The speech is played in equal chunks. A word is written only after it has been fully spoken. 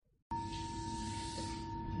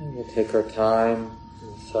We'll take our time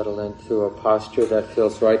and settle into a posture that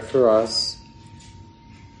feels right for us.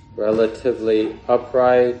 Relatively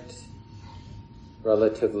upright,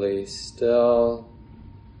 relatively still,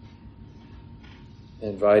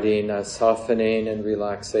 inviting a softening and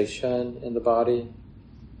relaxation in the body.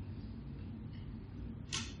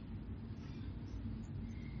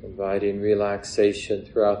 Inviting relaxation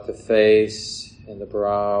throughout the face and the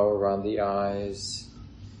brow, around the eyes,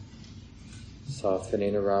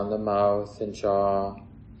 softening around the mouth and jaw,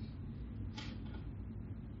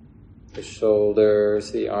 the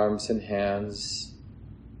shoulders, the arms and hands,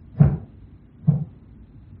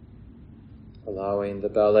 allowing the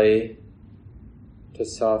belly to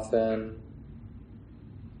soften,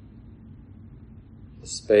 the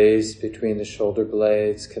space between the shoulder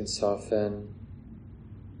blades can soften,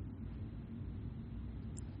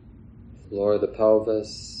 floor of the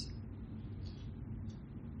pelvis,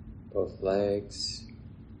 both legs.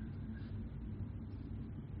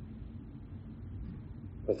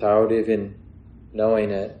 Without even knowing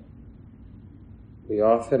it, we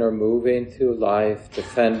often are moving through life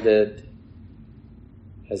defended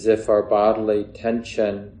as if our bodily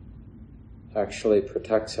tension actually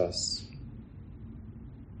protects us,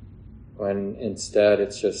 when instead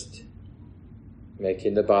it's just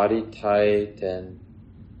making the body tight and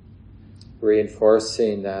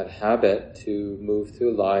reinforcing that habit to move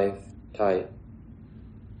through life tight,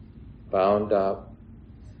 bound up,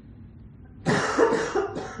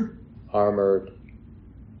 armored.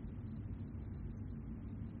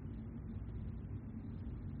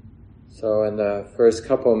 So in the first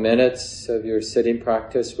couple minutes of your sitting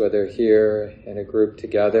practice, whether here in a group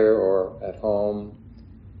together or at home,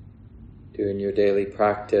 doing your daily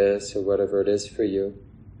practice or whatever it is for you,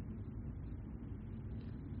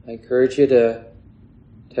 I encourage you to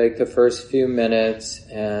take the first few minutes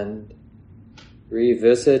and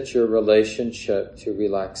revisit your relationship to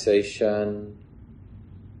relaxation,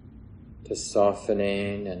 to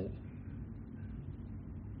softening and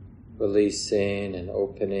releasing and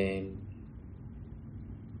opening.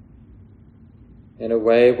 In a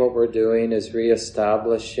way, what we're doing is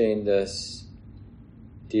reestablishing this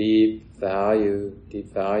deep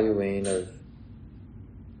valuing of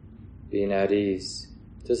being at ease.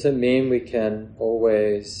 Doesn't mean we can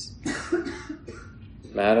always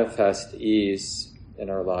manifest ease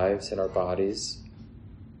in our lives, in our bodies.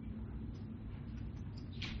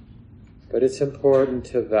 But it's important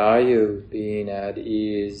to value being at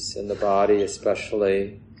ease in the body,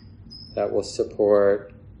 especially. That will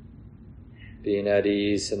support being at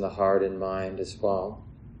ease in the heart and mind as well.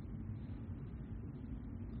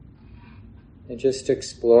 And just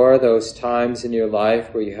explore those times in your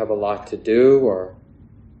life where you have a lot to do, or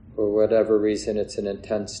for whatever reason it's an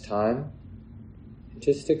intense time.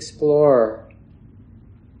 Just explore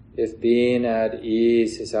if being at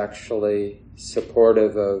ease is actually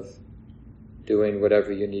supportive of doing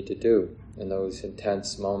whatever you need to do in those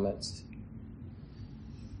intense moments.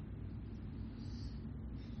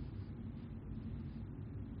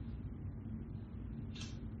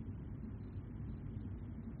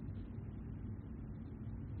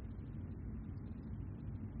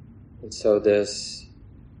 And so this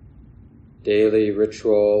daily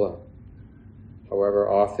ritual, however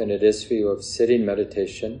often it is for you, of sitting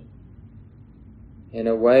meditation, in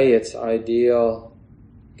a way it's ideal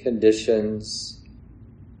conditions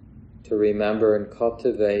to remember and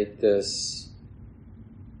cultivate this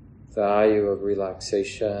value of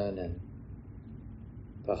relaxation and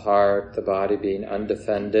the heart, the body being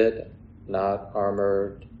undefended, not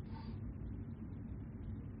armored,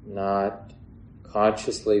 not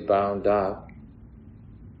consciously bound up.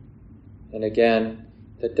 And again,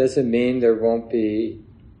 that doesn't mean there won't be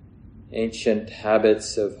ancient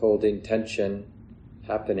habits of holding tension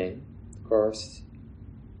happening. Of course,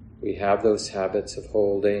 we have those habits of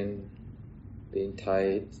holding, being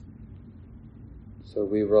tight. So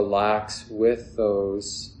we relax with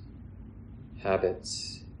those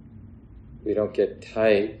habits. We don't get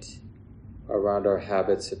tight around our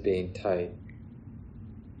habits of being tight.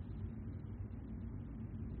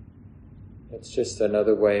 It's just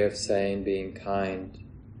another way of saying being kind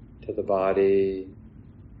to the body,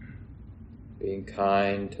 being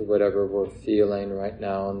kind to whatever we're feeling right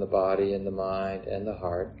now in the body and the mind and the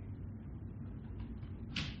heart.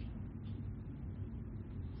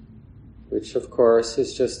 Which of course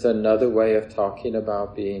is just another way of talking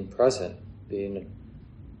about being present, being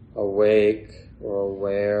awake or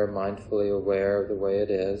aware, mindfully aware of the way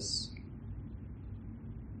it is.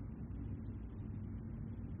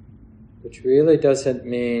 Which really doesn't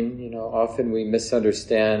mean, often we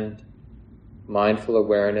misunderstand mindful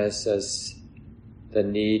awareness as the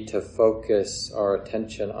need to focus our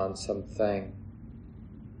attention on something.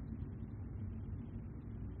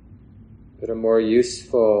 But a more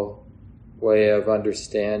useful way of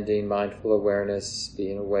understanding mindful awareness,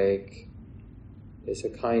 being awake, is a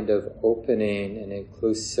kind of opening and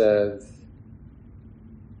inclusive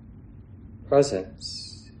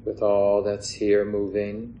presence with all that's here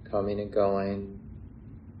moving, coming and going,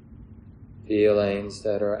 feelings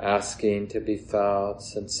that are asking to be felt,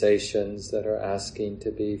 sensations that are asking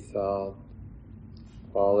to be felt,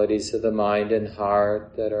 qualities of the mind and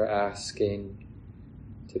heart that are asking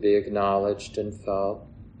to be acknowledged and felt.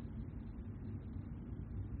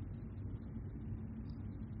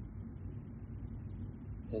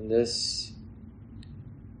 And this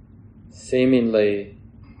seemingly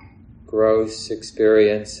gross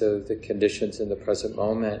experience of the conditions in the present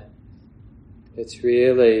moment, it's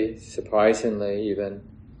really, surprisingly even,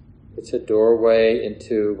 it's a doorway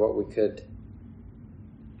into what we could,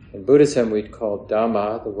 in Buddhism we'd call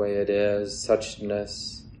Dhamma, the way it is,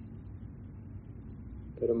 suchness.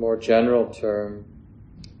 But a more general term,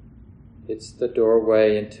 it's the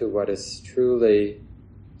doorway into what is truly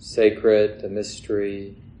sacred, the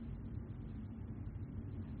mystery,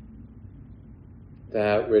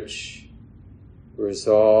 that which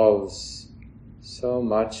resolves so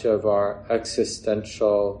much of our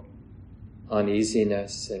existential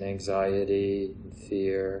uneasiness and anxiety and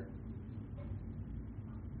fear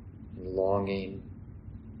and longing.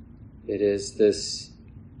 It is this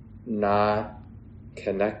not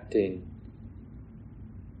connecting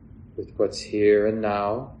with what's here and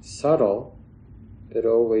now, subtle, but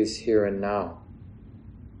always here and now,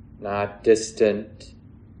 not distant,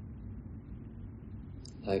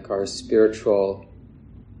 like our spiritual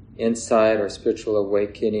insight, our spiritual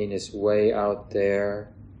awakening is way out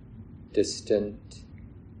there, distant,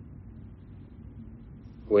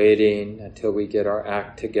 waiting until we get our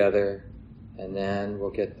act together, and then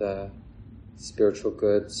we'll get the spiritual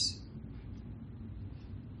goods.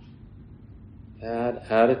 That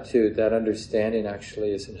attitude, that understanding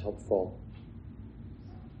actually isn't helpful,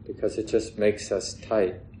 because it just makes us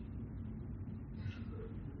tight.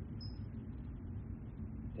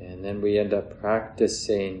 And then we end up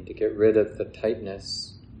practicing to get rid of the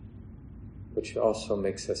tightness, which also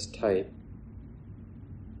makes us tight.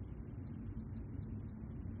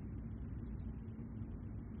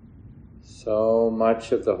 So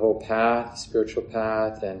much of the whole path, spiritual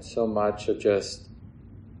path, and so much of just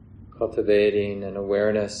cultivating an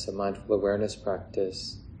awareness, a mindful awareness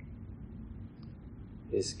practice,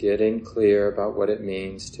 is getting clear about what it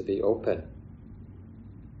means to be open.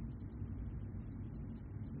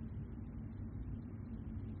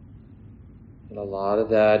 And a lot of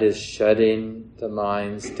that is shedding the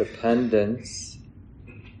mind's dependence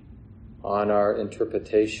on our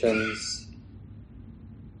interpretations,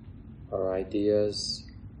 our ideas,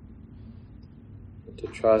 and to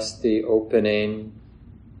trust the opening,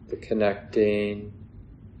 the connecting,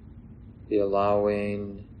 the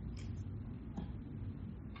allowing,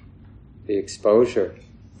 the exposure.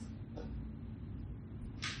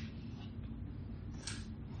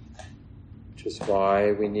 Which is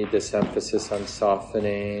why we need this emphasis on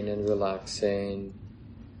softening and relaxing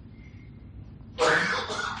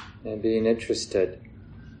and being interested.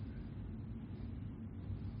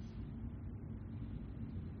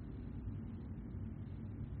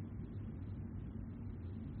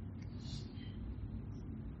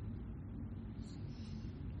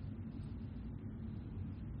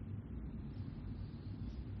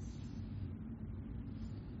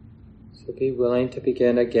 So be willing to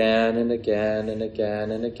begin again and again and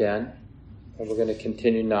again and again. And we're going to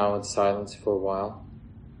continue now in silence for a while.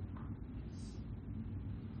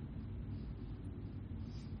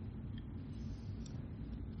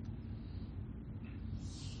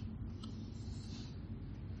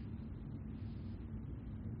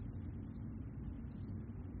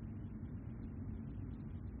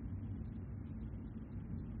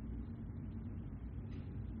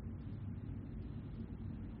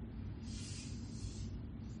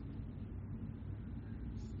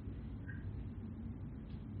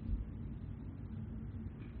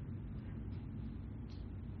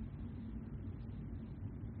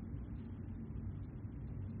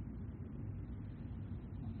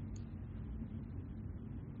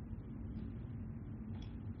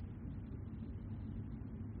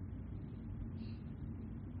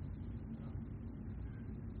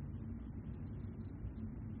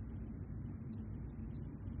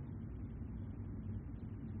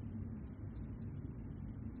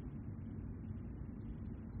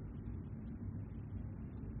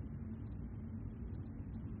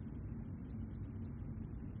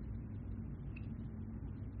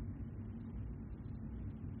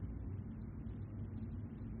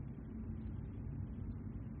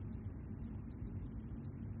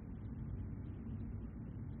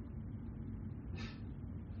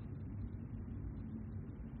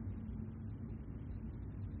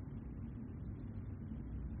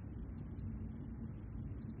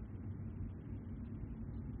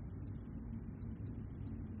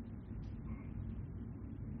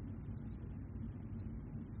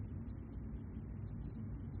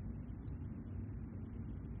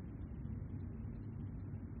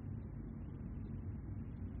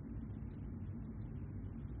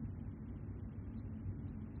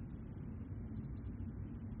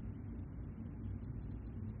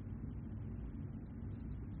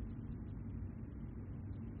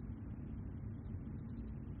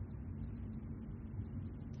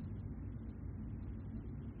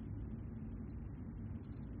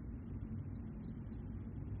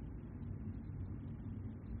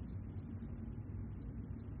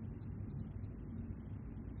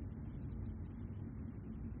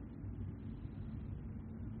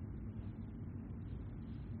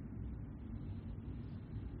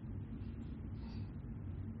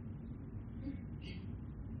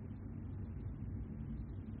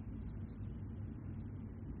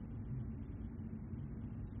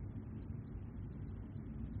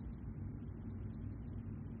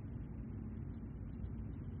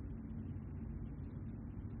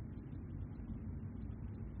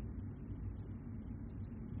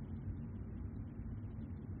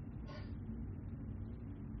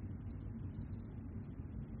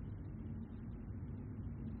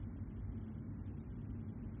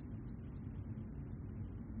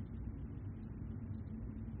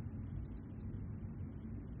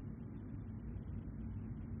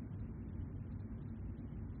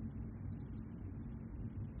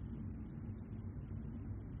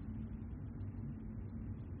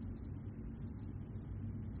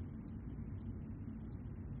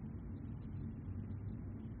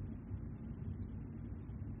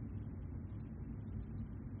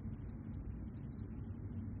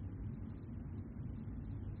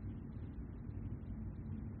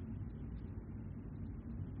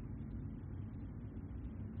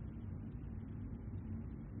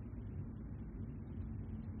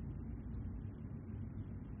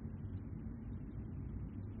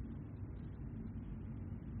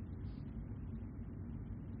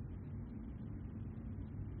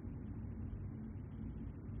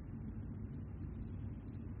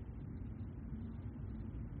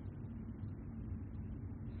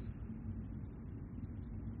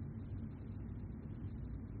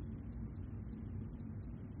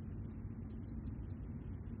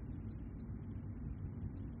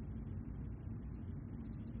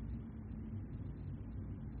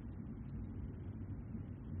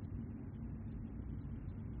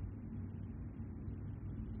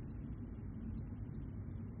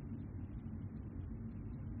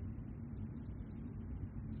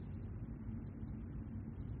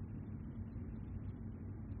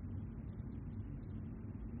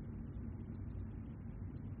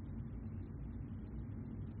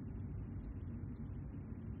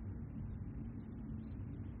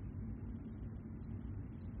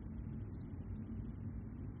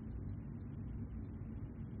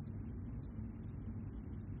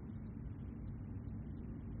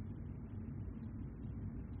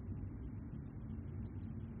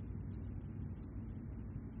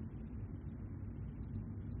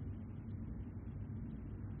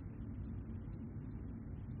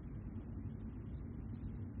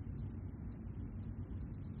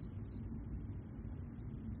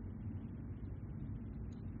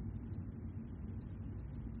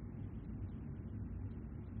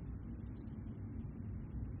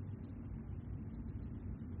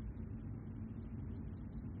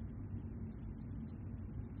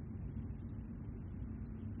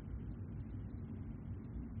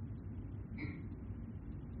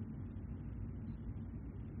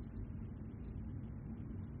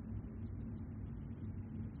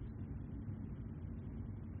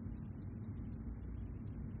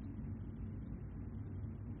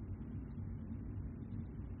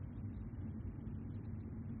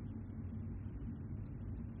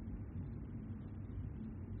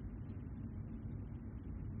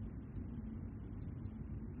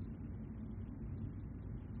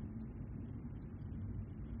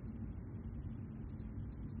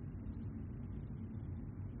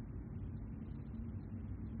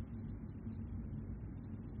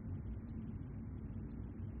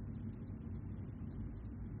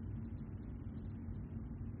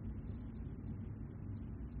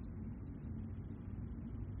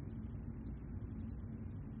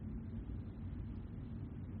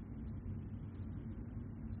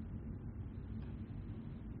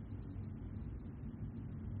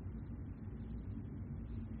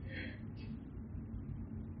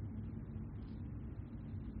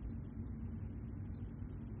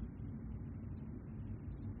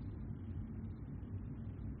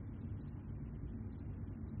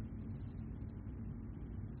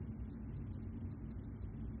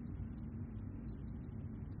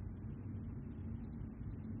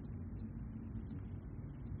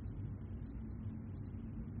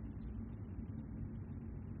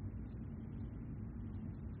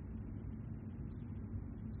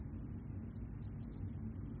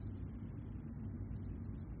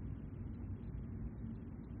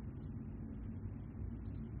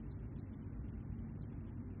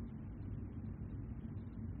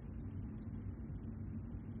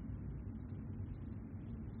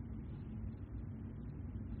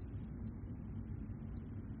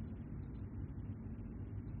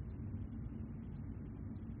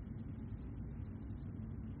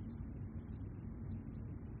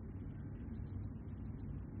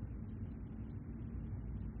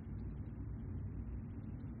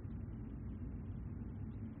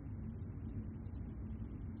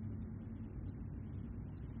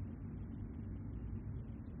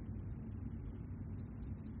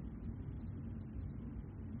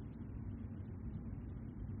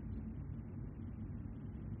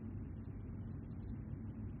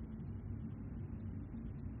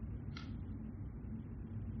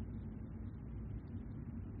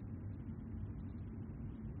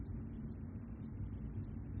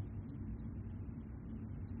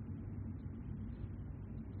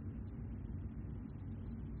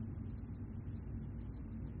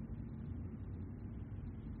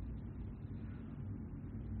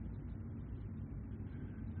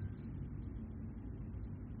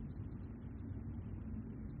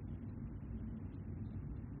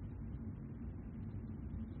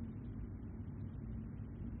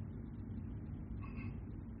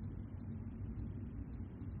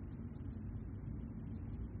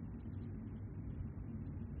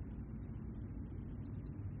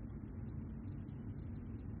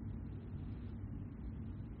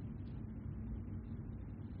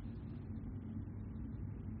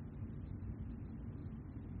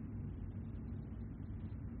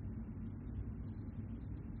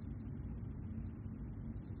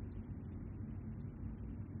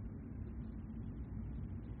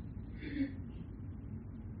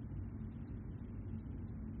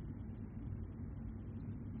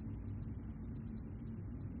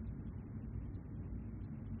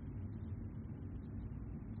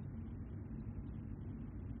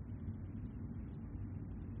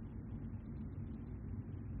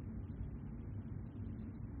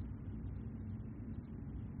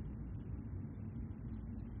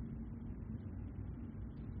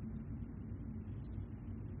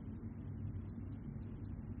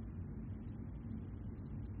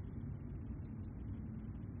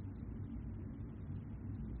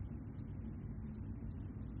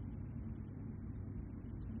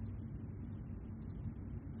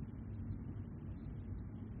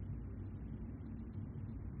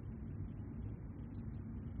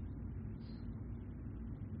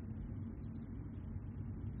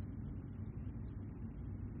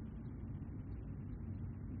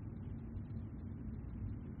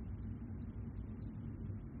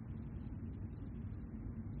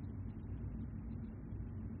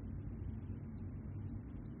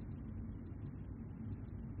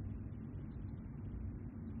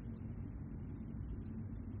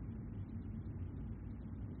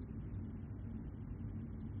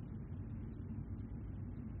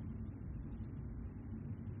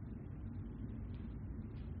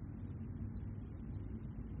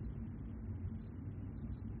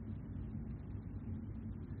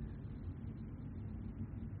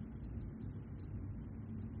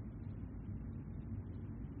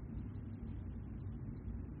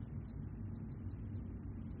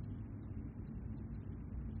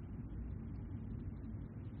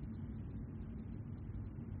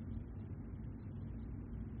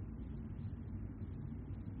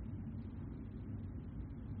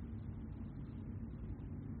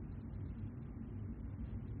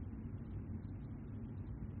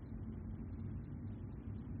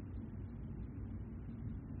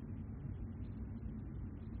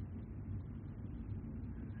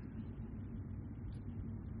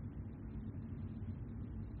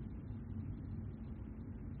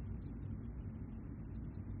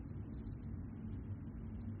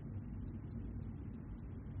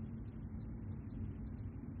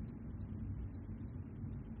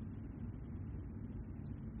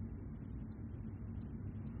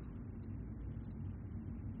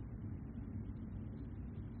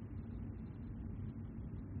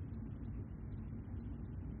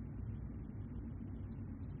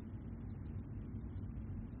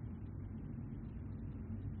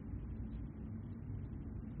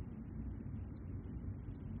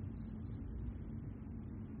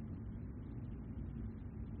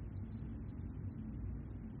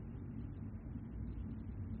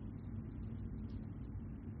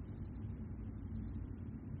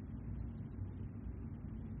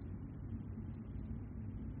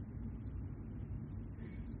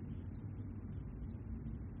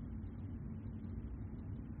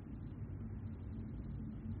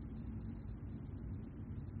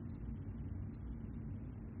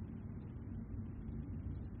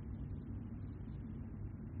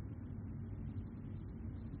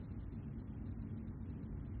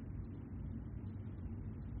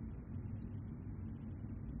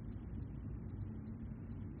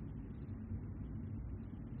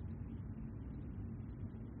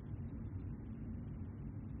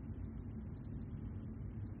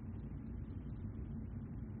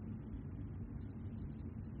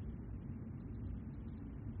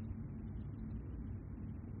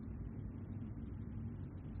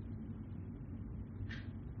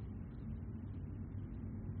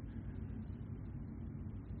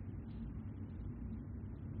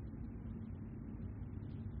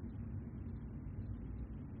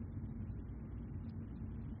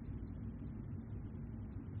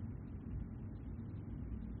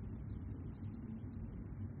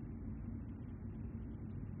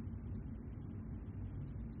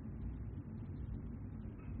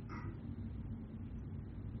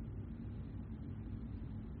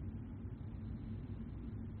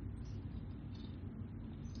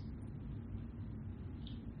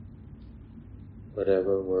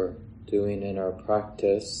 whatever we're doing in our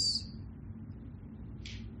practice.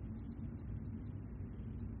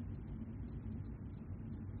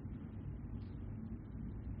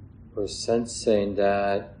 We're sensing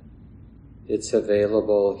that it's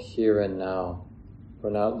available here and now.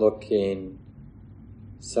 We're not looking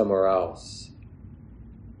somewhere else.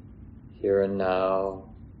 Here and now.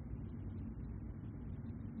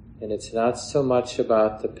 And it's not so much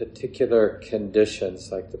about the particular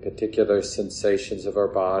conditions, like the particular sensations of our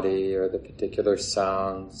body, or the particular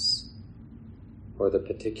sounds, or the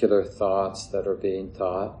particular thoughts that are being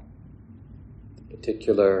thought, the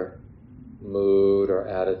particular mood or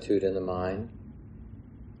attitude in the mind.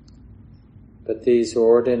 But these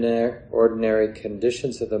ordinary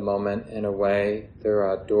conditions of the moment, in a way,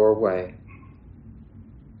 they're a doorway.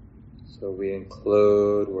 So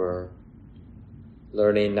we're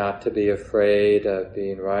learning not to be afraid of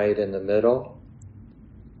being right in the middle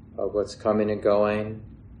of what's coming and going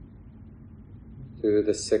through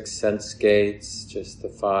the 6 sense gates, just the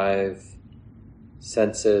 5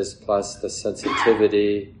 senses plus the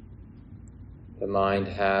sensitivity the mind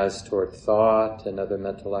has toward thought and other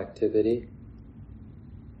mental activity.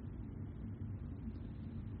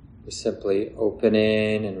 We're simply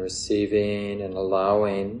opening and receiving and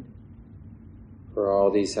allowing for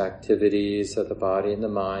all these activities of the body and the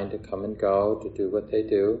mind to come and go, to do what they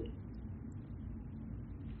do.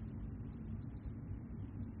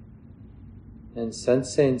 And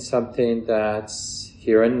sensing something that's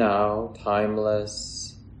here and now,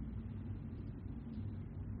 timeless,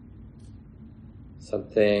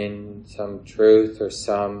 some truth or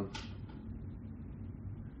some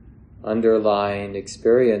underlying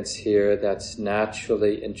experience here that's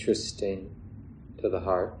naturally interesting to the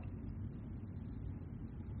heart.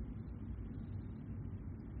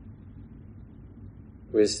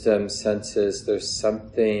 Wisdom senses there's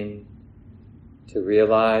something to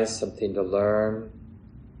realize, something to learn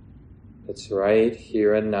that's right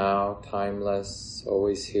here and now, timeless,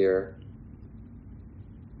 always here.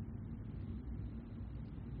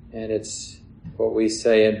 And it's what we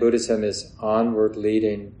say in Buddhism is onward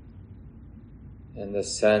leading, in the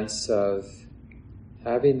sense of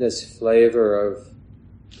having this flavor of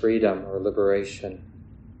freedom or liberation.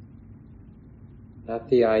 Not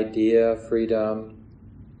the idea of freedom,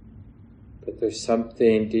 but there's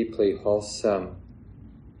something deeply wholesome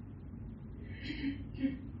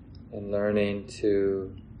in learning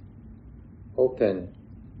to open,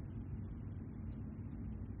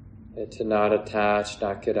 and to not attach,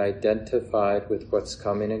 not get identified with what's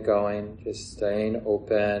coming and going, just staying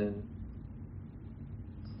open,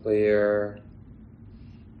 clear,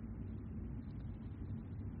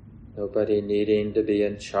 nobody needing to be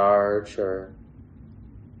in charge or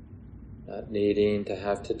not needing to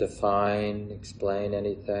have to define, explain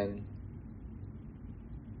anything.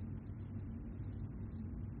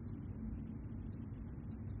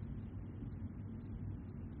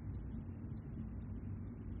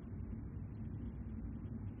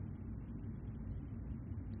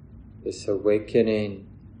 This awakening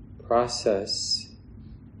process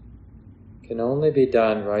can only be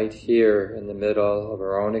done right here in the middle of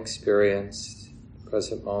our own experience,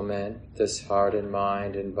 present moment, this heart and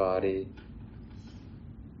mind and body.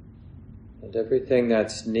 And everything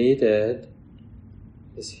that's needed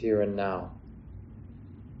is here and now.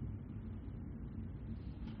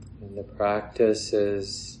 And the practice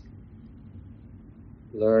is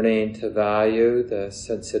learning to value the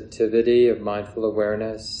sensitivity of mindful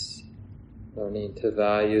awareness, learning to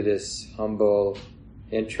value this humble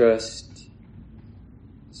interest,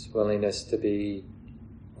 this willingness to be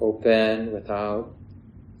open without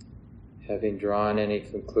having drawn any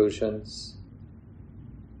conclusions,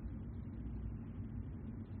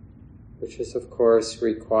 which is of course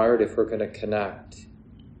required if we're going to connect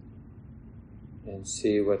and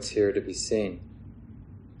see what's here to be seen,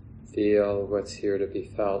 feel what's here to be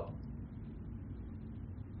felt.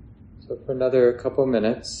 So for another couple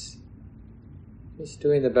minutes, just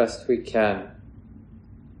doing the best we can,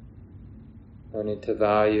 learning to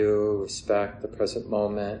value, respect the present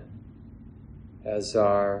moment as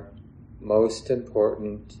our most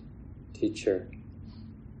important teacher.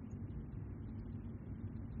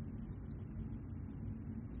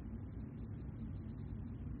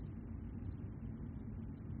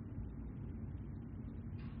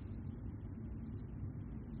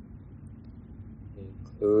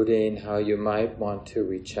 Including how you might want to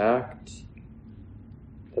reject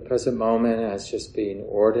the present moment as just being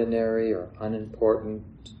ordinary or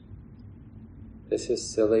unimportant. This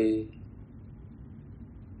is silly.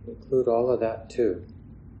 Include all of that too.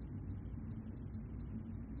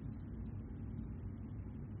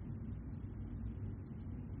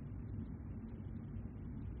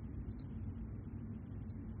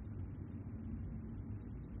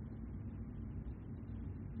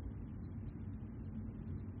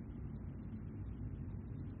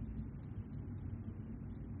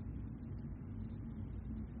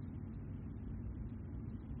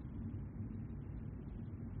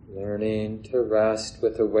 Learning to rest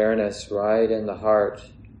with awareness right in the heart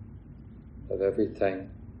of everything.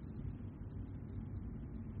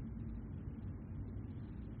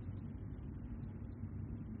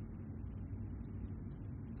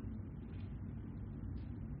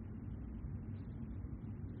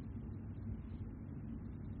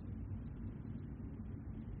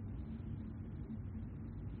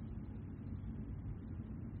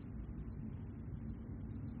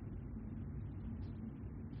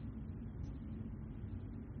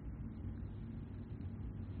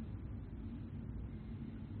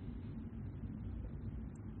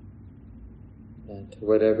 And to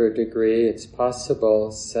whatever degree it's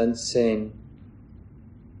possible, sensing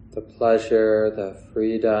the pleasure, the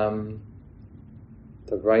freedom,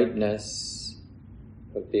 the rightness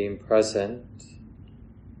of being present,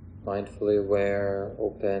 mindfully aware,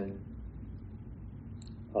 open,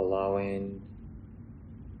 allowing.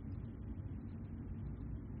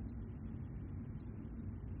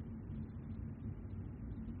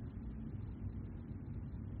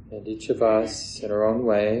 And each of us, in our own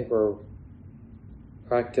way, we're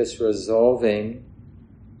practice resolving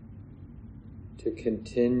to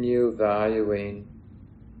continue valuing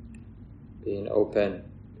being open,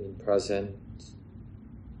 being present,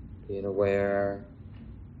 being aware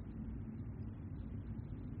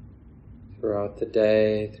throughout the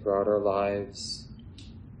day, throughout our lives.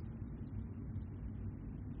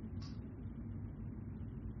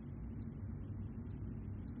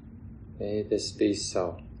 May this be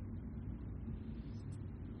so.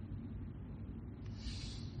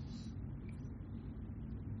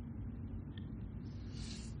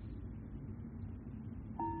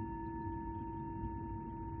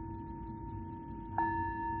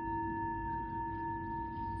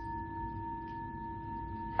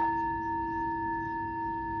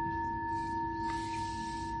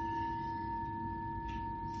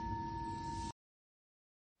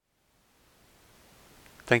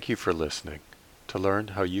 Thank you for listening. To learn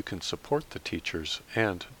how you can support the teachers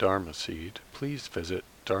and Dharma Seed, please visit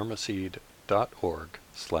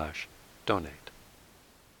dharmaseed.org/donate.